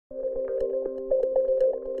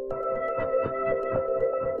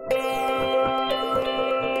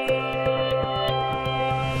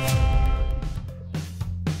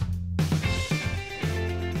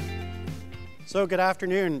So good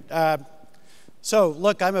afternoon.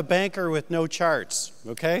 Look, I'm a banker with no charts,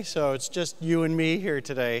 okay? So it's just you and me here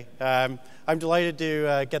today. I'm delighted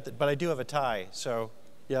to but I do have a tie, so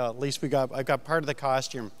yeah, at least I've got part of the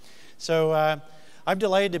costume. So I'm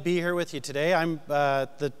delighted to be here with you today.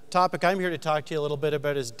 The topic I'm here to talk to you a little bit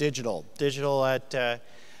about is digital at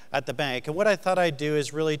the bank. And what I thought I'd do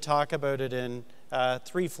is really talk about it in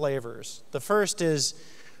three flavors. The first is,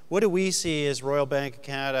 what do we see as Royal Bank of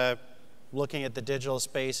Canada looking at the digital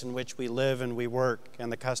space in which we live and we work and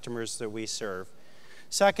the customers that we serve?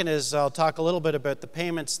 Second is, I'll talk a little bit about the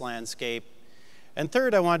payments landscape. And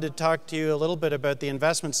third, I wanted to talk to you a little bit about the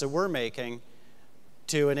investments that we're making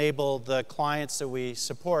to enable the clients that we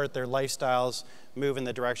support, their lifestyles move in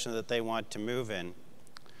the direction that they want to move in.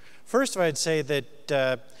 First, I'd say that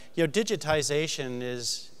digitization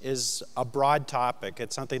is a broad topic.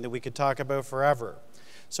 It's something that we could talk about forever.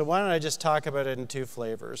 So why don't I just talk about it in two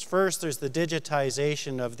flavors. First, there's the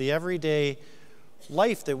digitization of the everyday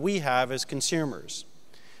life that we have as consumers.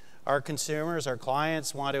 Our consumers, our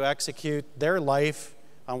clients, want to execute their life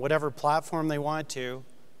on whatever platform they want to,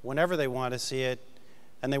 whenever they want to see it,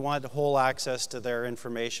 and they want whole access to their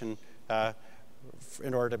information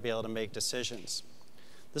in order to be able to make decisions.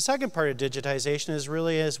 The second part of digitization is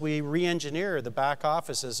really as we re-engineer the back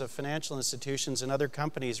offices of financial institutions and other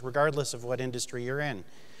companies, regardless of what industry you're in.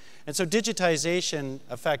 And so digitization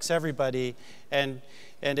affects everybody, and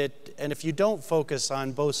if you don't focus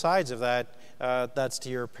on both sides of that, that's to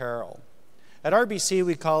your peril. At RBC,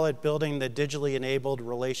 we call it building the digitally enabled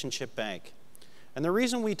relationship bank. And the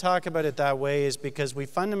reason we talk about it that way is because we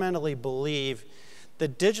fundamentally believe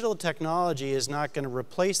that digital technology is not going to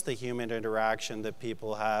replace the human interaction that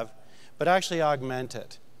people have, but actually augment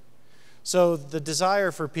it. So the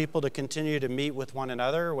desire for people to continue to meet with one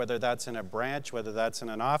another, whether that's in a branch, whether that's in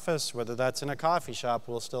an office, whether that's in a coffee shop,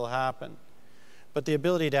 will still happen. But the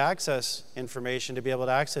ability to access information, to be able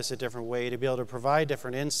to access a different way, to be able to provide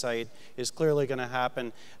different insight is clearly going to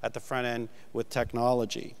happen at the front end with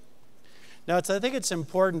technology. Now, I think it's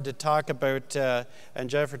important to talk about, and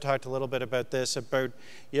Jennifer talked a little bit about this, about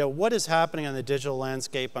what is happening on the digital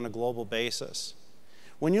landscape on a global basis.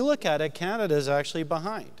 When you look at it, Canada is actually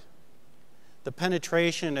behind. The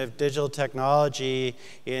penetration of digital technology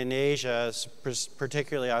in Asia,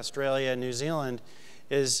 particularly Australia and New Zealand,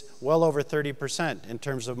 is well over 30% in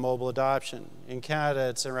terms of mobile adoption. In Canada,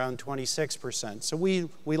 it's around 26%. So we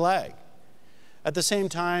lag. At the same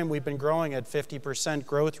time, we've been growing at 50%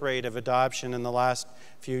 growth rate of adoption in the last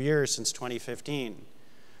few years since 2015.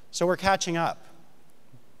 So we're catching up.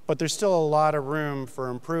 But there's still a lot of room for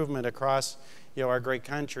improvement across our great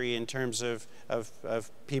country in terms of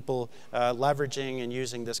people leveraging and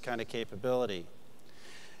using this kind of capability.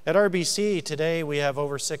 At RBC, today we have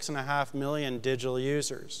over 6.5 million digital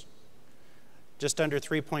users. Just under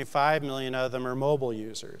 3.5 million of them are mobile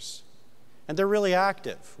users. And they're really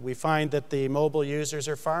active. We find that the mobile users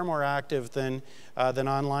are far more active than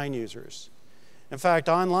online users. In fact,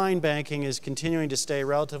 online banking is continuing to stay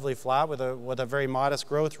relatively flat with a very modest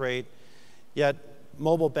growth rate, yet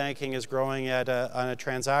mobile banking is growing on a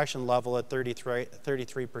transaction level at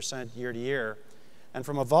 33% year to year. And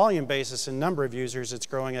from a volume basis in number of users, it's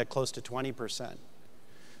growing at close to 20%.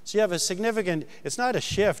 So you have a significant, it's not a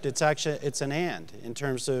shift, it's an and in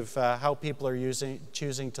terms of how people are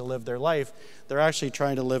choosing to live their life. They're actually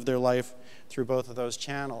trying to live their life through both of those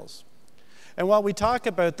channels. And while we talk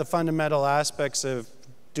about the fundamental aspects of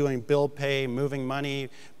doing bill pay, moving money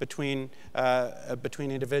between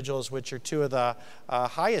individuals, which are two of the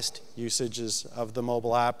highest usages of the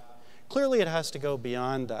mobile app, clearly it has to go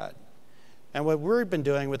beyond that. And what we've been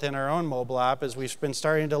doing within our own mobile app is we've been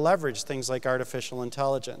starting to leverage things like artificial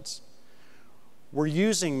intelligence. We're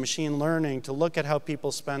using machine learning to look at how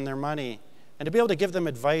people spend their money and to be able to give them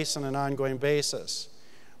advice on an ongoing basis.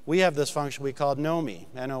 We have this function we call Know Me,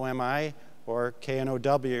 N-O-M-I, or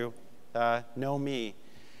K-N-O-W, Know Me.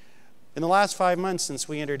 In the last 5 months since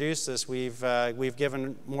we introduced this, we've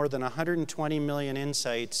given more than 120 million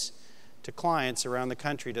insights to clients around the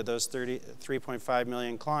country, to those 3.5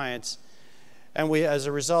 million clients. And as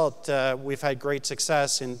a result, we've had great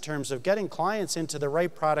success in terms of getting clients into the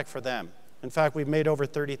right product for them. In fact, we've made over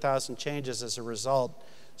 30,000 changes as a result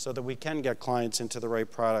so that we can get clients into the right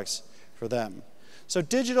products for them. So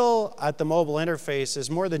digital at the mobile interface is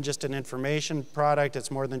more than just an information product.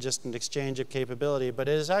 It's more than just an exchange of capability, but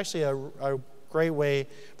it is actually a great way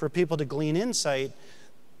for people to glean insight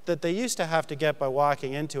that they used to have to get by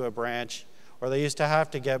walking into a branch, or they used to have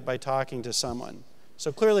to get by talking to someone.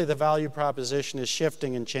 So clearly the value proposition is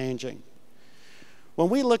shifting and changing. When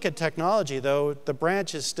we look at technology, though, the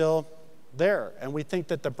branch is still there. And we think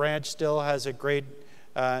that the branch still has a great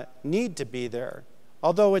need to be there,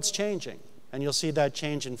 although it's changing. And you'll see that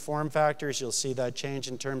change in form factors. You'll see that change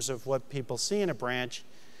in terms of what people see in a branch.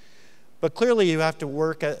 But clearly, you have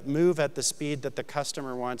to move at the speed that the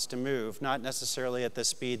customer wants to move, not necessarily at the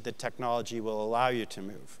speed that technology will allow you to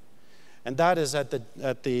move. And that is at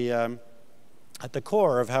the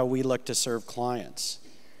core of how we look to serve clients.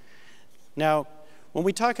 Now, when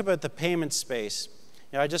we talk about the payment space,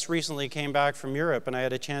 I just recently came back from Europe, and I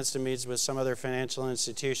had a chance to meet with some other financial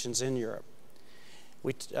institutions in Europe.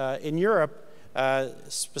 In Europe,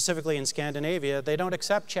 specifically in Scandinavia, they don't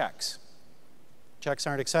accept checks. Checks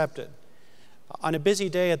aren't accepted. On a busy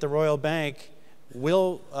day at the Royal Bank,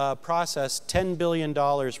 we'll process $10 billion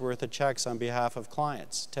worth of checks on behalf of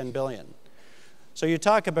clients, $10 billion. So you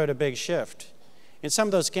talk about a big shift. In some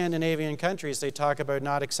of those Scandinavian countries, they talk about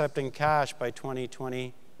not accepting cash by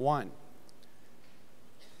 2021.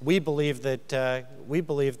 We believe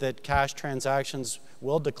that cash transactions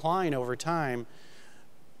will decline over time,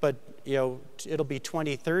 but it'll be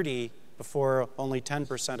 2030 before only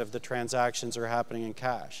 10% of the transactions are happening in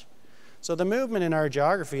cash. So the movement in our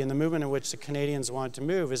geography and the movement in which the Canadians want to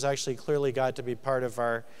move has actually clearly got to be part of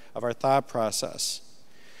our thought process.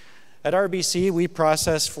 At RBC, we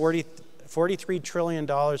process $43 trillion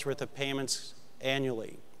worth of payments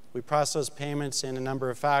annually. We process payments in a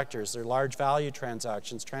number of factors. They're large value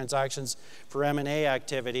transactions, transactions for M&A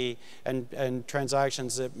activity, and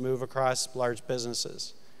transactions that move across large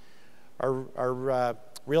businesses. Our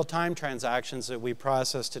real-time transactions that we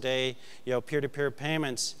process today, peer-to-peer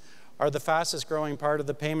payments, are the fastest growing part of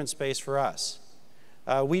the payment space for us.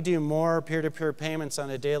 We do more peer-to-peer payments on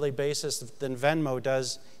a daily basis than Venmo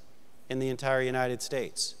does in the entire United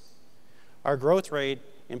States. Our growth rate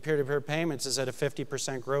in peer-to-peer payments is at a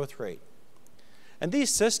 50% growth rate. And these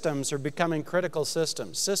systems are becoming critical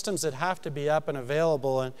systems, systems that have to be up and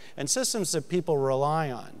available, and systems that people rely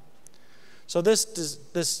on. So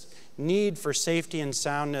this need for safety and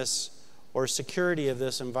soundness or security of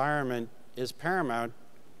this environment is paramount,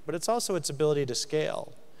 but it's also its ability to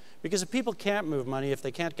scale. Because if people can't move money, if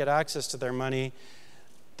they can't get access to their money,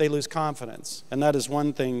 they lose confidence. And that is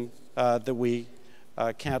one thing that we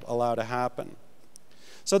can't allow to happen.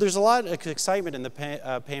 So there's a lot of excitement in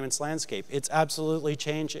the payments landscape. It's absolutely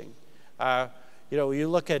changing. You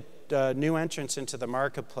look at new entrants into the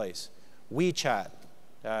marketplace, WeChat,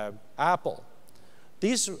 Apple.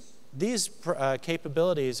 These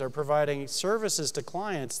capabilities are providing services to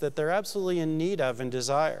clients that they're absolutely in need of and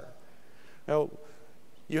desire.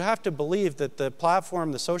 You have to believe that the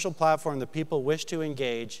platform, the social platform that people wish to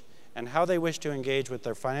engage and how they wish to engage with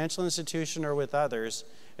their financial institution or with others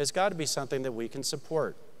has got to be something that we can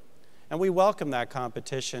support. And we welcome that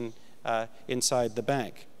competition inside the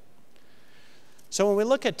bank. So when we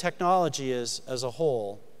look at technology as a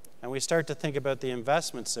whole, and we start to think about the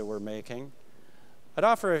investments that we're making, I'd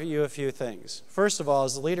offer you a few things. First of all,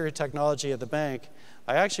 as the leader of technology at the bank,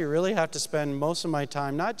 I actually really have to spend most of my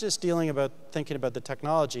time not just thinking about the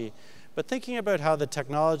technology, but thinking about how the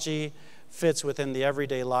technology fits within the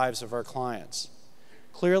everyday lives of our clients.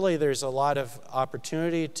 Clearly, there's a lot of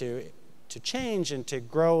opportunity to change and to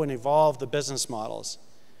grow and evolve the business models.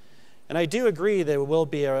 And I do agree there will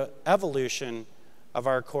be an evolution of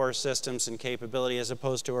our core systems and capability as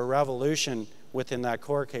opposed to a revolution within that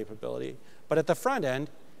core capability. But at the front end,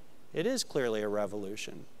 it is clearly a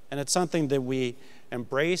revolution. And it's something that we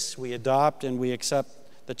embrace, we adopt, and we accept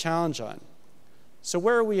the challenge on. So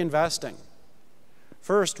where are we investing?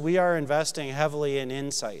 First, we are investing heavily in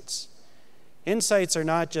insights. Insights are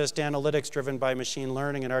not just analytics driven by machine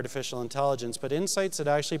learning and artificial intelligence, but insights that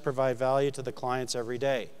actually provide value to the clients every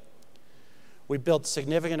day. We built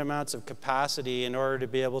significant amounts of capacity in order to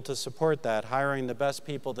be able to support that, hiring the best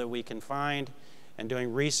people that we can find and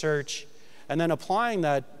doing research, and then applying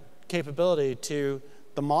that capability to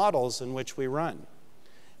the models in which we run.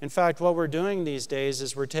 In fact, what we're doing these days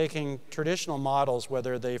is we're taking traditional models,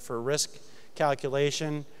 whether they're for risk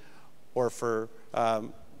calculation or for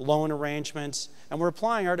loan arrangements, and we're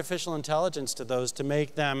applying artificial intelligence to those to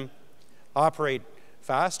make them operate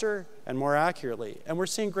faster and more accurately. And we're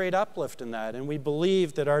seeing great uplift in that, and we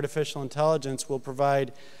believe that artificial intelligence will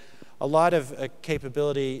provide a lot of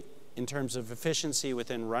capability in terms of efficiency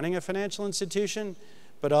within running a financial institution,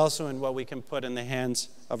 but also in what we can put in the hands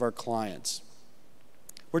of our clients.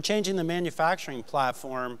 We're changing the manufacturing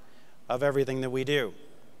platform of everything that we do.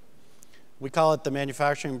 We call it the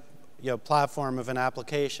manufacturing platform of an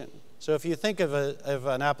application. So if you think of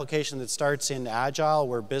an application that starts in Agile,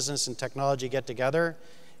 where business and technology get together,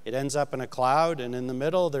 it ends up in a cloud, and in the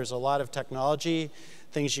middle there's a lot of technology,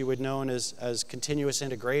 things you would know as continuous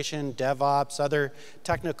integration, DevOps, other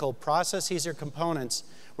technical processes or components.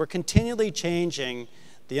 We're continually changing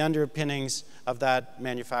the underpinnings of that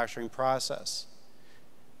manufacturing process.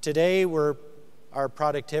 Today, our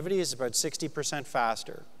productivity is about 60%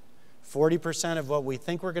 faster. 40% of what we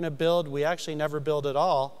think we're going to build, we actually never build at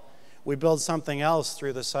all. We build something else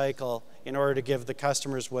through the cycle in order to give the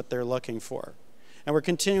customers what they're looking for. And we're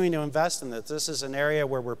continuing to invest in this. This is an area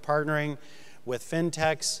where we're partnering with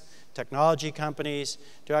fintechs, technology companies,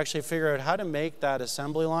 to actually figure out how to make that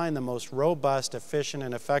assembly line the most robust, efficient,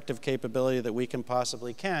 and effective capability that we can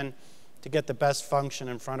possibly can to get the best function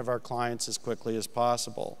in front of our clients as quickly as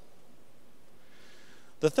possible.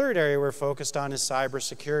 The third area we're focused on is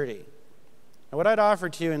cybersecurity. And what I'd offer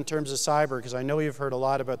to you in terms of cyber, because I know you've heard a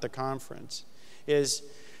lot about the conference, is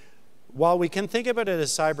while we can think about it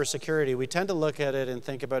as cybersecurity, we tend to look at it and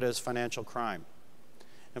think about it as financial crime.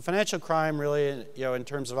 And financial crime really, in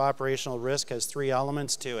terms of operational risk, has three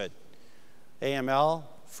elements to it: AML,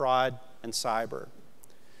 fraud, and cyber.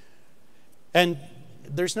 And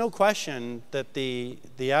there's no question that the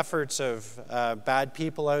efforts of bad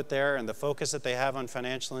people out there and the focus that they have on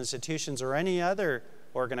financial institutions or any other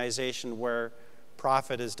organization where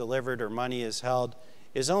profit is delivered or money is held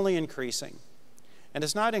is only increasing. And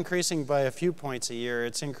it's not increasing by a few points a year,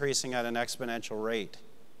 it's increasing at an exponential rate.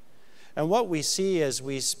 And what we see as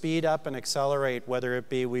we speed up and accelerate, whether it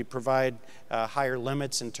be we provide higher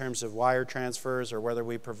limits in terms of wire transfers or whether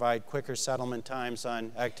we provide quicker settlement times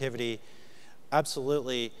on activity,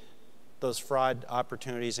 absolutely those fraud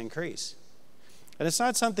opportunities increase. And it's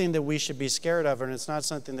not something that we should be scared of, and it's not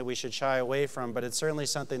something that we should shy away from, but it's certainly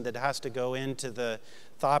something that has to go into the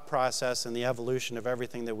thought process and the evolution of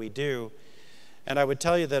everything that we do. And I would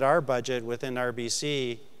tell you that our budget within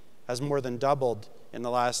RBC has more than doubled in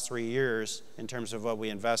the last 3 years in terms of what we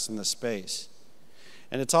invest in this space.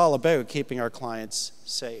 And it's all about keeping our clients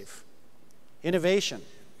safe. Innovation.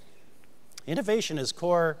 Innovation is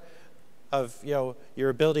core of your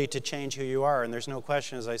ability to change who you are. And there's no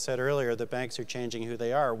question, as I said earlier, that banks are changing who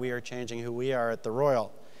they are. We are changing who we are at the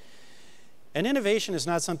Royal. And innovation is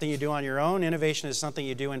not something you do on your own. Innovation is something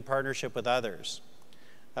you do in partnership with others.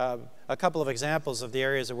 A couple of examples of the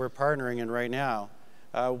areas that we're partnering in right now.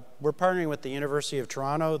 We're partnering with the University of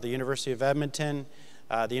Toronto, the University of Edmonton,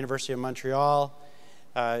 the University of Montreal,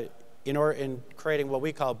 in creating what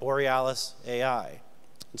we call Borealis AI.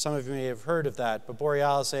 And some of you may have heard of that, but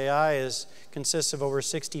Borealis AI consists of over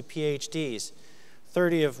 60 PhDs,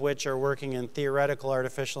 30 of which are working in theoretical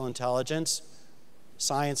artificial intelligence,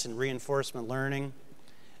 science and reinforcement learning,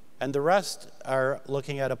 and the rest are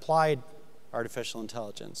looking at applied artificial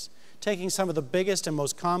intelligence, taking some of the biggest and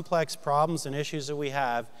most complex problems and issues that we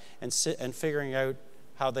have and figuring out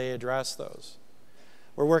how they address those.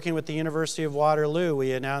 We're working with the University of Waterloo.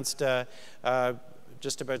 We announced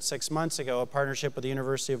just about 6 months ago a partnership with the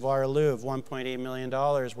University of Waterloo of $1.8 million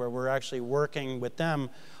where we're actually working with them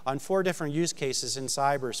on 4 different use cases in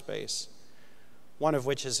cyberspace, one of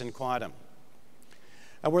which is in quantum.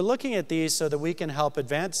 And we're looking at these so that we can help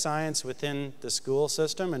advance science within the school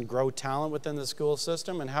system and grow talent within the school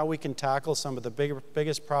system and how we can tackle some of the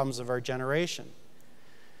biggest problems of our generation.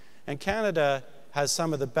 And Canada has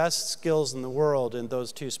some of the best skills in the world in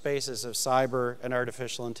those 2 spaces of cyber and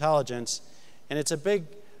artificial intelligence. And it's a big,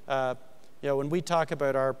 when we talk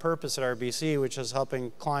about our purpose at RBC, which is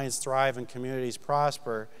helping clients thrive and communities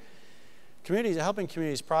prosper, helping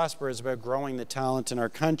communities prosper is about growing the talent in our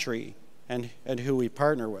country and who we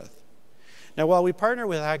partner with. Now, while we partner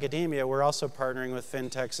with academia, we're also partnering with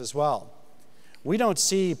fintechs as well. We don't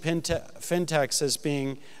see fintechs as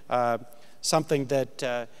being something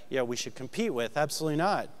that we should compete with. Absolutely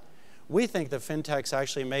not. We think that fintechs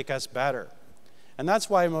actually make us better. And that's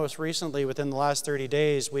why most recently, within the last 30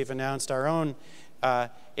 days, we've announced our own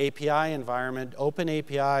API environment, open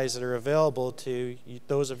APIs that are available to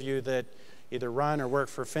those of you that either run or work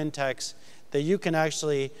for fintechs, that you can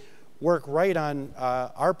actually work right on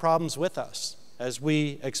our problems with us as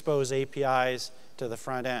we expose APIs to the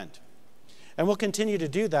front end. And we'll continue to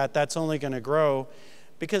do that. That's only going to grow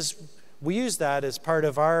because we use that as part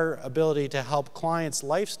of our ability to help clients'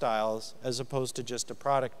 lifestyles as opposed to just a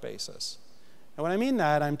product basis. And when I mean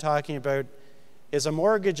that, I'm talking about, is a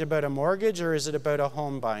mortgage about a mortgage or is it about a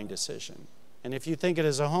home buying decision? And if you think it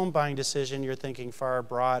is a home buying decision, you're thinking far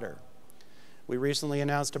broader. We recently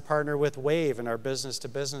announced a partner with Wave in our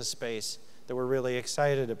business-to-business space that we're really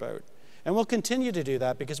excited about. And we'll continue to do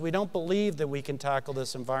that because we don't believe that we can tackle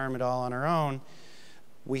this environment all on our own.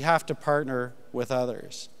 We have to partner with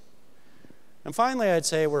others. And finally, I'd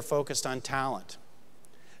say we're focused on talent.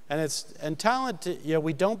 And talent, you know,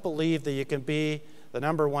 we don't believe that you can be the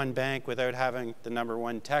 #1 bank without having the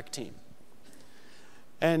 #1 tech team.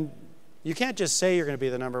 And you can't just say you're going to be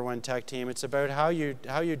the #1 tech team. It's about how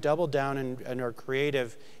you double down and are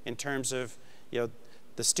creative in terms of, you know,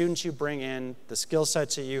 the students you bring in, the skill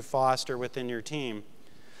sets that you foster within your team.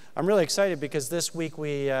 I'm really excited because this week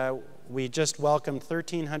we just welcomed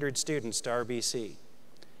 1,300 students to RBC.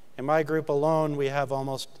 In my group alone, we have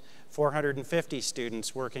almost 450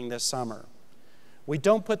 students working this summer. We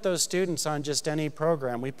don't put those students on just any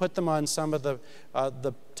program. We put them on some of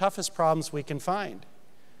the toughest problems we can find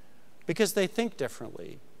because they think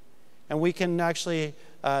differently. And we can actually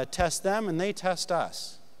test them and they test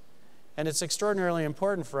us. And it's extraordinarily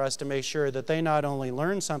important for us to make sure that they not only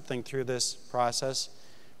learn something through this process,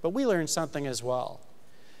 but we learn something as well.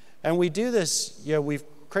 And we do this, you know, we've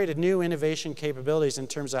created new innovation capabilities in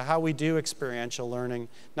terms of how we do experiential learning,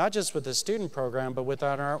 not just with the student program, but with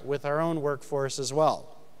our own workforce as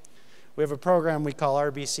well. We have a program we call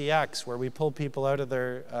RBCX, where we pull people out of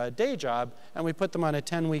their day job and we put them on a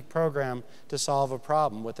 10-week program to solve a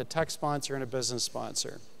problem with a tech sponsor and a business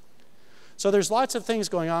sponsor. So there's lots of things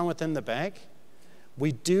going on within the bank.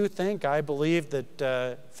 We do think, I believe,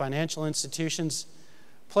 that financial institutions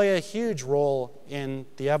play a huge role in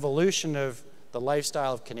the evolution of the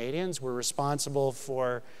lifestyle of Canadians. We're responsible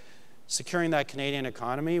for securing that Canadian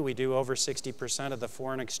economy. We do over 60% of the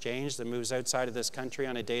foreign exchange that moves outside of this country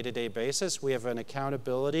on a day-to-day basis. We have an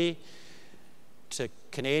accountability to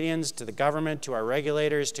Canadians, to the government, to our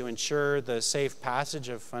regulators to ensure the safe passage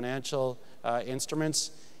of financial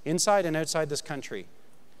instruments inside and outside this country.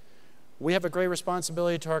 We have a great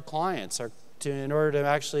responsibility to our clients in order to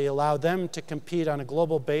actually allow them to compete on a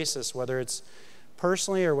global basis, whether it's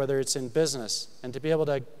personally or whether it's in business, and to be able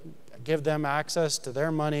to give them access to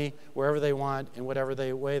their money wherever they want, in whatever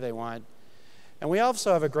way they want. And we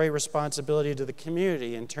also have a great responsibility to the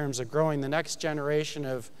community in terms of growing the next generation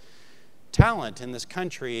of talent in this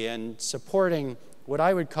country and supporting what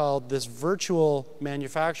I would call this virtual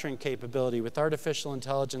manufacturing capability with artificial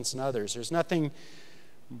intelligence and others. There's nothing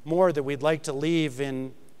more that we'd like to leave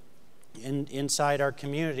inside our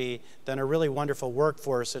community than a really wonderful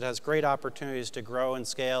workforce that has great opportunities to grow and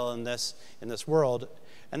scale in this world.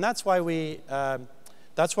 And that's why we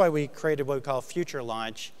created what we call Future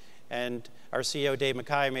Launch. And our CEO, Dave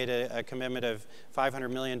McKay, made a commitment of $500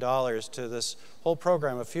 million to this whole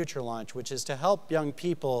program of Future Launch, which is to help young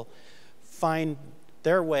people find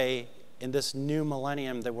their way in this new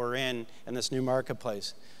millennium that we're in this new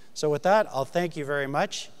marketplace. So with that, I'll thank you very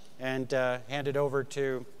much and hand it over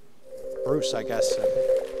to Bruce, I guess.